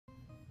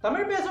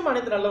தமிழ் பேசும்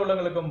அனைத்து நல்ல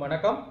உள்ளங்களுக்கும்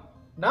வணக்கம்.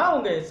 நான்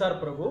உங்க எஸ்ஆர்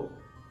பிரபு.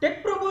 டெக்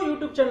பிரபு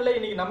யூடியூப் சேனல்ல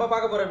இன்னைக்கு நம்ம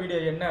பார்க்க போற வீடியோ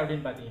என்ன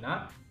அப்படின்னு பார்த்தீங்கன்னா,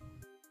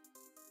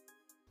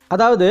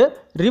 அதாவது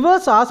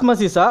ரிவர்ஸ்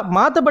ஆஸ்மோசிஸா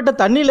மாற்றப்பட்ட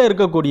தண்ணியில்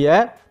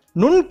இருக்கக்கூடிய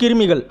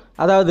நுண்கிருமிகள்,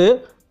 அதாவது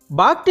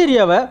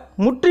பாக்டீரியாவை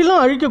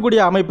முற்றிலும்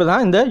அழிக்கக்கூடிய அமைப்பு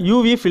தான் இந்த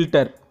யூவி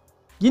ஃபில்டர்.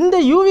 இந்த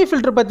யூவி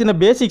ஃபில்டர் பற்றின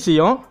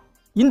பேசிக்ஸையும்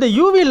இந்த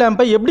யூவி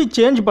லேம்பை எப்படி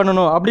சேஞ்ச்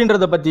பண்ணணும்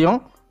அப்படின்றத பற்றியும்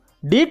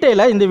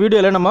டீட்டெயிலாக இந்த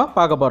வீடியோவில் நம்ம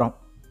பார்க்க போகிறோம்.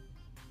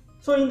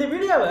 ஸோ இந்த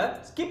வீடியோவை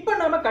ஸ்கிப்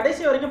பண்ணாமல்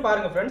கடைசி வரைக்கும்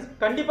பாருங்கள் ஃப்ரெண்ட்ஸ்,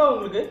 கண்டிப்பாக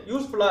உங்களுக்கு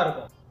யூஸ்ஃபுல்லாக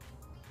இருக்கும்.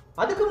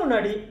 அதுக்கு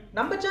முன்னாடி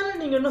நம்ம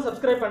சேனல் நீங்கள் இன்னும்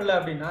சப்ஸ்கிரைப் பண்ணல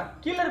அப்படின்னா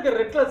கீழே இருக்கிற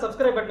ரெட் கலர்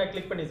சப்ஸ்கிரைப் பட்டனை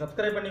கிளிக் பண்ணி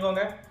சப்ஸ்கிரைப்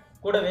பண்ணிக்கோங்க.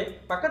 கூடவே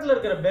பக்கத்தில்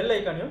இருக்கிற பெல்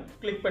ஐக்கானையும்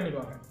கிளிக்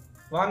பண்ணிக்கோங்க.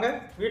 வாங்க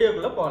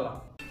வீடியோக்குள்ளே போகலாம்.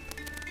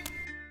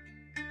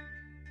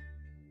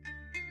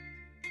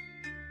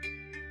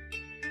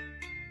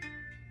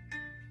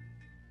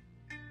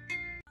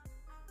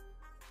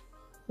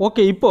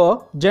 ஓகே, இப்போது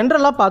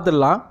ஜென்ரலாக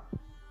பார்த்துடலாம்.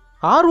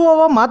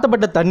 ஆர்ஓவாக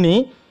மாற்றப்பட்ட தண்ணி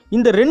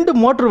இந்த ரெண்டு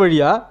மோட்டர்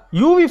வழியாக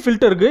யூவி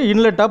ஃபில்டருக்கு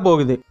இன்லெட்டாக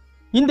போகுது.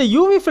 இந்த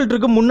யூவி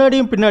ஃபில்டருக்கு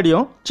முன்னாடியும்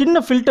பின்னாடியும்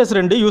சின்ன ஃபில்டர்ஸ்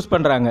ரெண்டு யூஸ்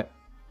பண்ணுறாங்க.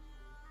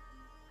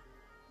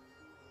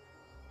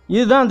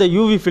 இதுதான் அந்த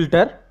யூவி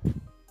ஃபில்டர்.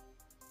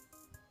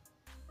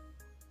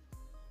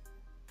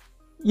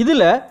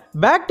 இதில்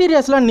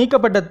பாக்டீரியாஸ்லாம்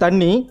நீக்கப்பட்ட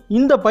தண்ணி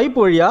இந்த பைப்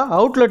வழியாக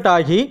அவுட்லெட்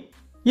ஆகி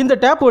இந்த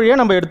டேப்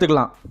வழியாக நம்ம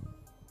எடுத்துக்கலாம்.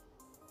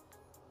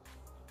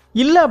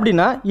 இல்லை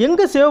அப்படின்னா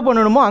எங்கே சேவ்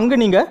பண்ணணுமோ அங்கே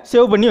நீங்கள்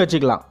சேவ் பண்ணி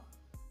வச்சுக்கலாம்.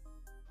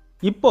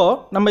 இப்போது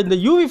நம்ம இந்த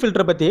யூவி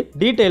ஃபில்டரை பற்றி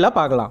டீட்டெயிலாக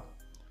பார்க்கலாம்.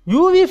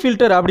 யூவி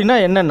ஃபில்டர் அப்படின்னா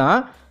என்னென்னா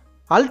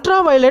அல்ட்ரா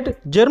வயலட்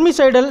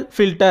ஜெர்மிசைடல்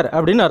ஃபில்டர்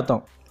அப்படின்னு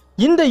அர்த்தம்.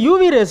 இந்த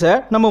யூவி ரேஸை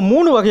நம்ம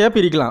 3 வகையாக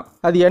பிரிக்கலாம்.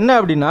 அது என்ன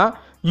அப்படின்னா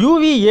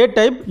யூவி ஏ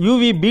type,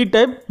 UV B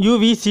type,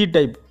 UV C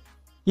type.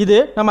 இது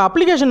நம்ம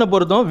அப்ளிகேஷனை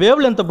பொறுத்தும்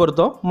வேவ் லென்த்தை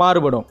பொறுத்தும்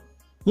மாறுபடும்.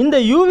 இந்த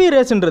யூவி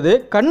ரேஸ்ன்றது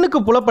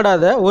கண்ணுக்கு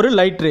புலப்படாத ஒரு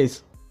லைட் ரேஸ்.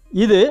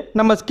 இது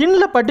நம்ம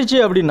ஸ்கின்ல பட்டுச்சு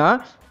அப்படின்னா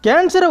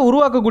கேன்சரை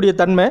உருவாக்கக்கூடிய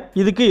தன்மை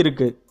இதுக்கு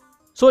இருக்குது.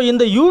 ஸோ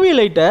இந்த யூவி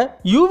லைட்டை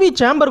யூவி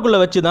சேம்பருக்குள்ளே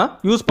வச்சு தான்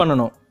யூஸ்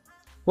பண்ணணும்.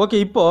 ஓகே,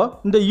 இப்போது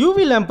இந்த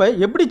யூவி லேம்பை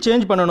எப்படி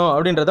சேஞ்ச் பண்ணணும்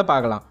அப்படின்றத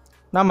பார்க்கலாம்.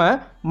 நம்ம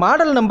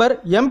மாடல் நம்பர்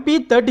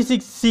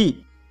MP36C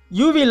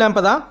யூவி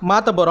லேம்பை தான்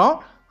மாற்ற போகிறோம்.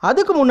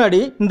 அதுக்கு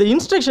முன்னாடி இந்த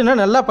இன்ஸ்ட்ரக்ஷனை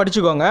நல்லா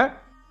படிச்சுக்கோங்க.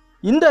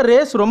 இந்த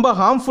ரேஸ் ரொம்ப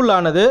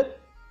ஹார்ம்ஃபுல்லானது.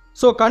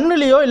 ஸோ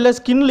கண்ணுலேயோ இல்லை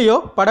ஸ்கின்லேயோ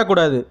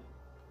படக்கூடாது.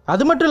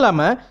 அது மட்டும்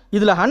இல்லாமல்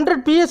இதில்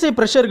 100 PSI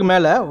ப்ரெஷருக்கு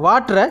மேலே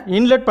வாட்டரை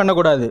இன்லெட்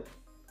பண்ணக்கூடாது.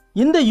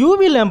 இந்த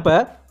யூவி லேம்பை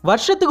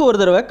வருஷத்துக்கு ஒரு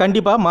தடவை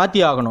கண்டிப்பாக மாற்றி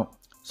ஆகணும்.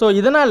 ஸோ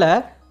இதனால்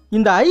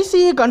இந்த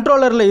ஐசிஇ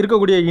கண்ட்ரோலரில்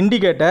இருக்கக்கூடிய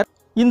இண்டிகேட்டர்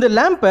இந்த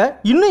லேம்பை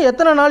இன்னும்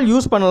எத்தனை நாள்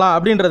யூஸ் பண்ணலாம்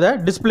அப்படின்றத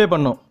டிஸ்பிளே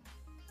பண்ணும்.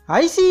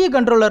 ஐசிஇ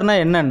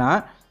கண்ட்ரோலர்னால் என்னென்னா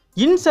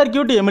இன்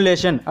சர்க்கியூட்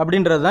எமுலேஷன்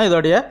அப்படின்றது தான்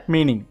இதோடைய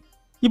மீனிங்.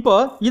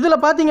 இப்போது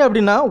இதில் பார்த்தீங்க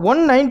அப்படின்னா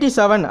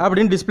 197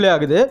 அப்படின்னு டிஸ்பிளே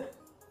ஆகுது.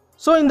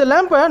 ஸோ இந்த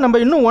லேம்பை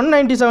நம்ம இன்னும்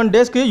 197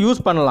 டேஸ்க்கு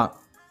யூஸ் பண்ணலாம்.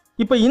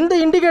 இப்போ இந்த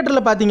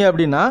இண்டிகேட்டரில் பார்த்தீங்க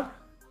அப்படின்னா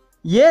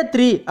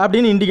A3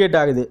 அப்படின்னு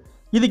இண்டிகேட் ஆகுது.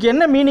 இதுக்கு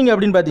என்ன மீனிங்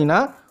அப்படின்னு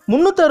பார்த்தீங்கன்னா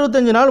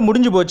 365 நாள்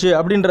முடிஞ்சு போச்சு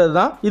அப்படின்றது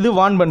தான் இது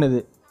வார்ன் பண்ணுது.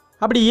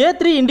 அப்படி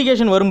A3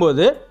 இண்டிகேஷன்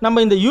வரும்போது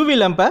நம்ம இந்த யூவி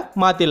லேம்பை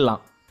மாற்றிடலாம்.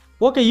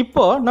 ஓகே,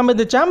 இப்போது நம்ம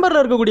இந்த சேம்பரில்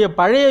இருக்கக்கூடிய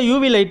பழைய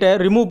யூவி லைட்டை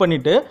ரிமூவ்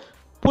பண்ணிவிட்டு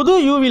புது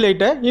யூவி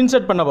லைட்டை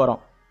இன்சர்ட் பண்ண போகிறோம்.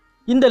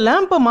 இந்த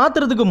லேம்பை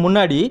மாற்றுறதுக்கு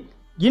முன்னாடி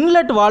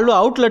இன்லெட் வால்வு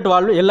அவுட்லெட்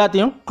வால்வு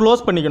எல்லாத்தையும்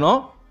க்ளோஸ்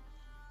பண்ணிக்கணும்.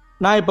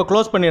 நான் இப்போ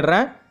க்ளோஸ்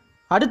பண்ணிடுறேன்.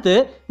 அடுத்து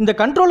இந்த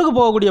கண்ட்ரோலுக்கு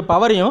போகக்கூடிய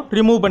பவரையும்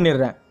ரிமூவ்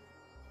பண்ணிடுறேன்.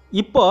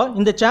 இப்போது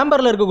இந்த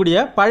சேம்பரில் இருக்கக்கூடிய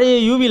பழைய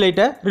யூவி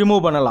லைட்டை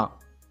ரிமூவ் பண்ணலாம்.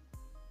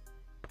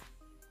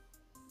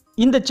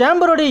 இந்த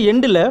சேம்பரோடைய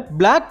எண்டில்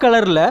பிளாக்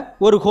கலரில்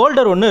ஒரு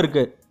ஹோல்டர் ஒன்று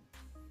இருக்குது.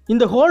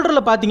 இந்த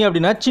ஹோல்டரில் பார்த்தீங்க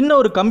அப்படின்னா சின்ன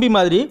ஒரு கம்பி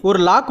மாதிரி ஒரு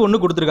லாக்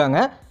ஒன்று கொடுத்துருக்காங்க.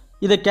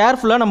 இதை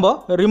கேர்ஃபுல்லாக நம்ம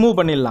ரிமூவ்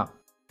பண்ணிடலாம்.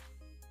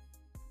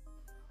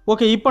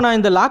 ஓகே, இப்போ நான்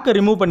இந்த லாக்கை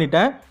ரிமூவ்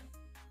பண்ணிட்டேன்.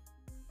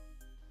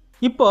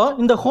 இப்போது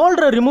இந்த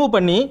ஹோல்டரை ரிமூவ்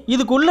பண்ணி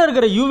இதுக்குள்ளே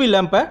இருக்கிற யூவி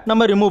லேம்பை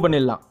நம்ம ரிமூவ்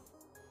பண்ணிடலாம்.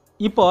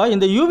 இப்போது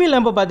இந்த யூவி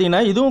லேம்பை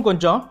பார்த்தீங்கன்னா இதுவும்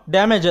கொஞ்சம்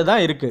டேமேஜாக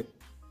தான் இருக்குது.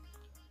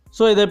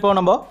 ஸோ இதை இப்போ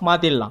நம்ம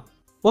மாற்றிடலாம்.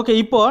 ஓகே,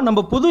 இப்போது நம்ம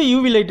புது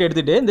யூவி லைட்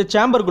எடுத்துகிட்டு இந்த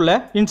சேம்பருக்குள்ளே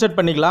இன்சர்ட்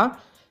பண்ணிக்கலாம்.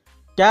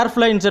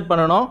 கேர்ஃபுல்லாக இன்சர்ட்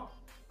பண்ணணும்.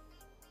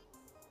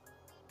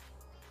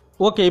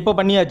 ஓகே, இப்போ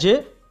பண்ணியாச்சு.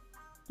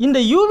 இந்த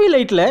யூவி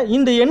லைட்டில்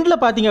இந்த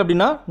எண்டில் பார்த்தீங்க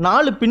அப்படின்னா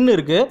 4 பின்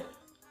இருக்குது.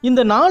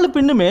 இந்த 4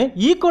 பின்னுமே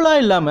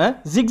ஈக்குவலாக இல்லாமல்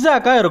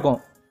ஜிக்ஸாக்காக இருக்கும்.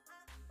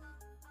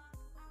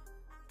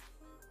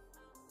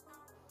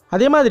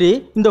 அதே மாதிரி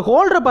இந்த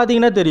ஹோல்டரை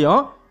பார்த்தீங்கன்னா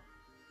தெரியும்,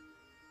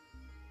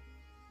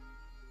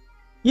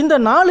 இந்த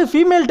 4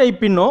 ஃபீமேல்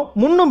டைப் பின்னும்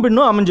முன்னும்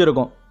பின்னும்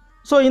அமைஞ்சிருக்கும்.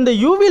 ஸோ இந்த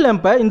யூவி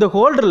லேம்பை இந்த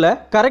ஹோல்டரில்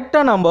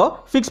கரெக்டாக நம்ம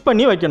ஃபிக்ஸ்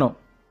பண்ணி வைக்கணும்.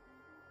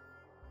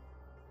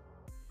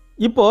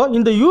 இப்போது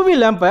இந்த யூவி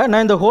லேம்பை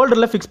நான் இந்த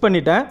ஹோல்டரில் ஃபிக்ஸ்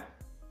பண்ணிட்டேன்.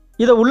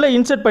 இதை உள்ளே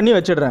இன்சர்ட் பண்ணி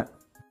வச்சிடுறேன்.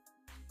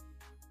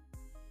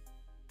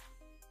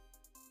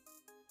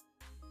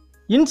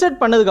 இன்சர்ட்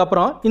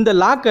பண்ணதுக்கப்புறம் இந்த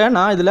லாக்கை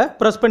நான் இதில்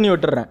ப்ரெஸ் பண்ணி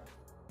விட்டுறேன்.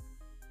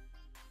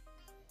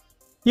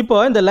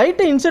 இப்போது இந்த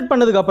லைட்டை இன்சர்ட்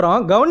பண்ணதுக்கப்புறம்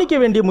கவனிக்க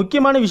வேண்டிய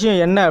முக்கியமான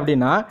விஷயம் என்ன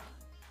அப்படின்னா,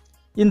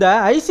 இந்த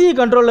ஐசிஇ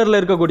கண்ட்ரோலரில்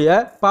இருக்கக்கூடிய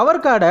பவர்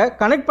கார்டை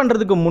கனெக்ட்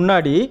பண்ணுறதுக்கு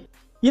முன்னாடி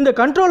இந்த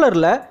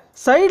கண்ட்ரோலரில்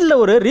சைடில்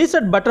ஒரு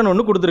ரீசெட் பட்டன்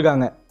ஒன்று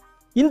கொடுத்துருக்காங்க.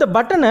 இந்த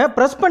பட்டனை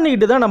ப்ரெஸ்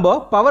பண்ணிக்கிட்டு தான் நம்ம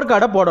பவர்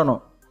கார்டை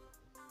போடணும்.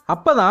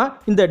 அப்போ தான்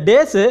இந்த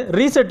டேஸு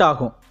ரீசெட்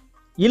ஆகும்.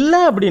 இல்லை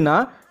அப்படின்னா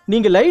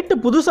நீங்கள் லைட்டு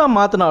புதுசாக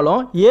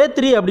மாற்றினாலும்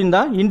A3 அப்படின்னு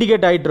தான்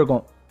இண்டிகேட் ஆகிட்டு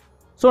இருக்கும்.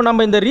 ஸோ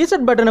நம்ம இந்த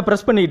ரீசெட் பட்டனை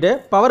ப்ரெஸ் பண்ணிக்கிட்டு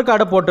பவர்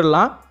கார்டை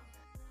போட்டுடலாம்.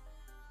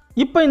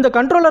 இப்போ இந்த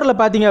கண்ட்ரோலரில்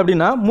பார்த்தீங்க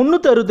அப்படின்னா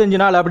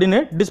 365 நாள் அப்படின்னு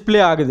டிஸ்பிளே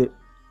ஆகுது.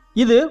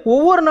 இது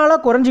ஒவ்வொரு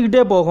நாளாக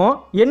குறைஞ்சிக்கிட்டே போகும்.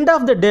 எண்ட்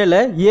ஆஃப் த டேல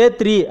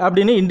A3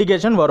 அப்படின்னு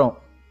இண்டிகேஷன் வரும்.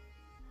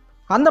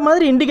 அந்த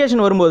மாதிரி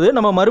இண்டிகேஷன் வரும்போது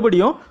நம்ம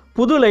மறுபடியும்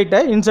புது லைட்டை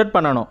இன்சர்ட்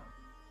பண்ணணும்.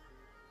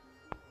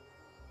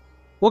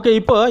 ஓகே,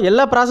 இப்போ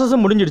எல்லா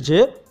ப்ராசஸும் முடிஞ்சிடுச்சு.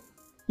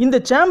 இந்த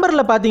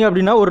சேம்பரில் பார்த்தீங்க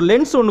அப்படின்னா ஒரு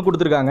லென்ஸ் ஒன்று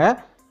கொடுத்துருக்காங்க.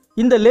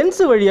 இந்த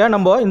லென்ஸு வழியாக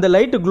நம்ம இந்த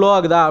லைட்டு க்ளோ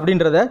ஆகுதா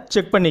அப்படின்றத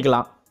செக்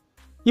பண்ணிக்கலாம்.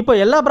 இப்போ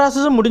எல்லா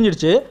ப்ராசஸும்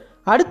முடிஞ்சிடுச்சு.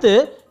 அடுத்து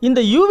இந்த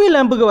யூவி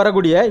லேம்புக்கு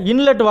வரக்கூடிய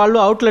இன்லெட் வால்வு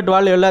அவுட்லெட்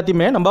வால்வு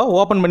எல்லாத்தையுமே நம்ம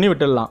ஓப்பன் பண்ணி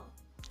விட்டுடலாம்.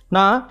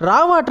 நான் ரா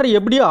வாட்டரை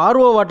எப்படி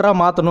RO வாட்டராக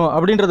மாற்றணும்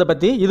அப்படின்றத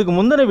பற்றி இதுக்கு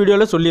முந்தின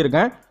வீடியோவில்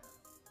சொல்லியிருக்கேன்.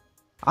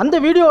 அந்த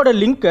வீடியோவோட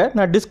லிங்க்கை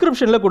நான்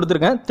டிஸ்கிரிப்ஷனில்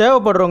கொடுத்துருக்கேன்,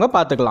 தேவைப்படுறவங்க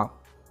பார்த்துக்கலாம்.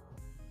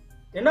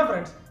 என்ன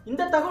ஃப்ரெண்ட்ஸ்,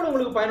 இந்த தகவல்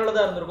உங்களுக்கு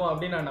பயனுள்ளதாக இருந்திருக்கும்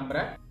அப்படின்னு நான்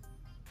நம்புகிறேன்.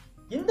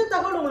 இந்த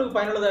தகவல் உங்களுக்கு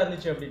பயனுள்ளதாக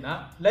இருந்துச்சு அப்படின்னா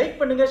லைக்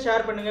பண்ணுங்கள்,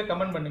 ஷேர் பண்ணுங்கள்,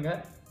 கமெண்ட் பண்ணுங்கள்,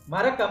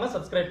 மறக்காமல்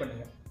சப்ஸ்கிரைப்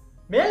பண்ணுங்கள்.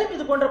 மேலும்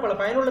இது போன்ற பல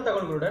பயனுள்ள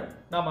தகவல்களுடன்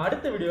நாம்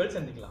அடுத்த வீடியோவில்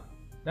சந்திக்கலாம்.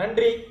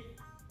 நன்றி,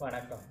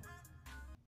 வணக்கம்.